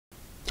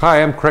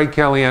Hi, I'm Craig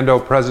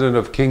Caliendo, president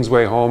of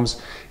Kingsway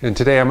Homes, and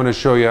today I'm going to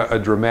show you a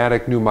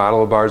dramatic new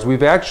model of ours.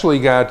 We've actually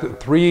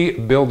got three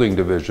building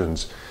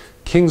divisions.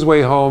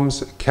 Kingsway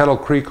Homes, Kettle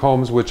Creek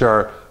Homes, which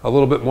are a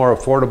little bit more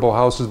affordable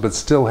houses but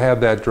still have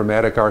that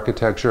dramatic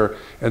architecture,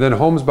 and then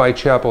Homes by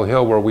Chapel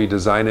Hill, where we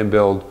design and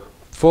build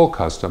full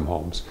custom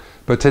homes.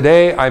 But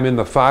today I'm in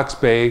the Fox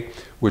Bay,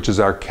 which is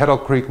our Kettle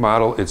Creek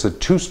model. It's a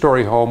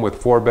two-story home with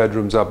 4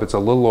 bedrooms up. It's a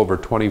little over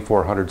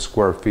 2,400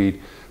 square feet,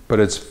 but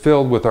it's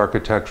filled with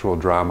architectural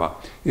drama.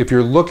 If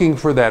you're looking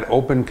for that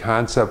open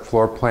concept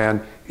floor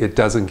plan, it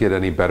doesn't get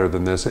any better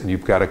than this, and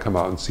you've got to come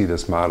out and see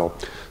this model.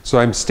 So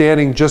I'm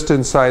standing just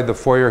inside the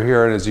foyer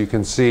here, and as you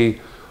can see,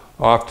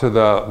 off to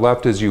the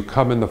left as you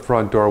come in the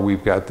front door,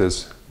 we've got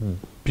this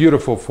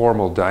beautiful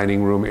formal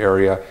dining room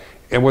area.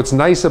 And what's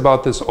nice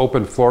about this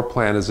open floor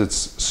plan is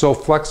it's so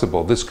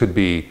flexible. This could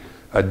be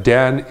a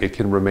den, it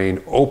can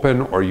remain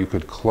open, or you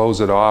could close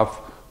it off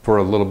for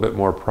a little bit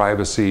more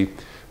privacy.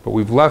 But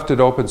we've left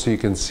it open so you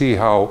can see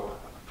how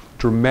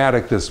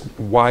dramatic this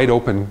wide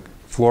open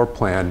floor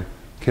plan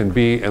can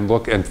be and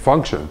look and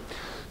function.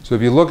 So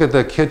if you look at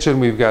the kitchen,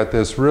 we've got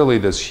this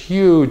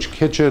huge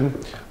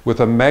kitchen with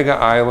a mega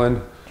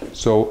island.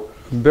 So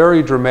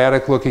very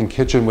dramatic looking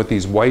kitchen with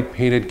these white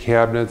painted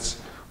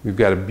cabinets. We've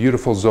got a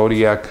beautiful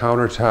Zodiac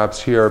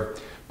countertops here,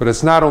 but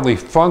it's not only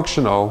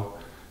functional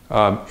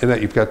in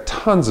that you've got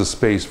tons of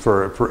space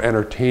for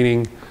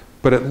entertaining,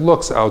 but it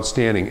looks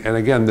outstanding. And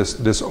again,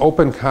 this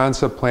open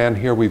concept plan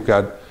here, we've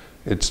got,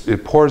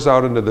 it pours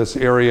out into this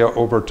area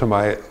over to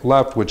my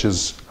left, which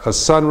is a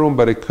sunroom,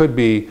 but it could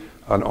be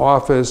an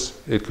office,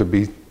 it could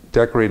be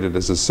decorated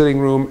as a sitting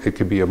room, it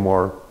could be a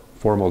more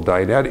formal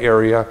dinette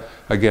area.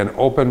 Again,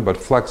 open but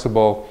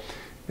flexible.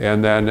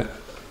 And then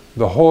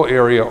the whole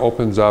area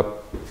opens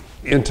up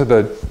into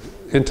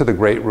the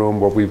great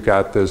room, where we've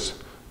got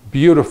this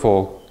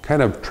beautiful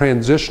kind of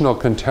transitional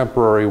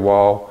contemporary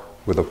wall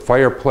with a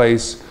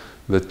fireplace,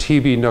 the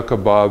TV nook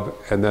above,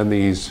 and then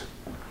these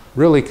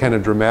really kind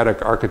of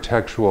dramatic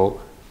architectural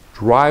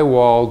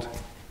dry-walled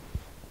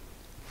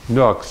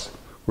nooks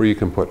where you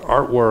can put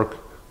artwork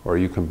or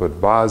you can put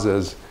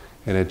vases,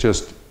 and it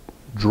just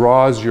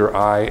draws your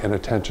eye and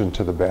attention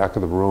to the back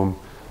of the room.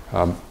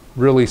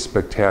 Really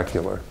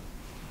spectacular.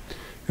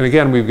 And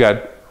again, we've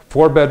got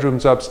 4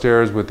 bedrooms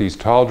upstairs with these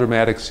tall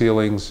dramatic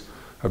ceilings,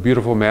 a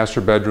beautiful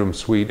master bedroom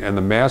suite, and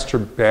the master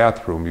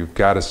bathroom you've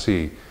got to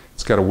see.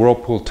 It's got a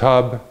whirlpool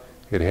tub.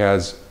 It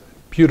has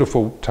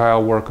beautiful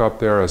tile work up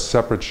there, a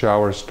separate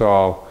shower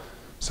stall,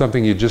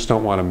 something you just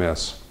don't want to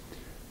miss.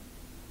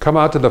 Come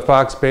out to the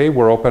Fox Bay.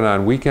 We're open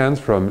on weekends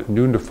from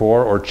noon to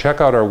 4, or check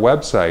out our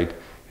website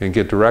and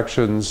get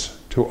directions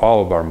to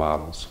all of our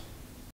models.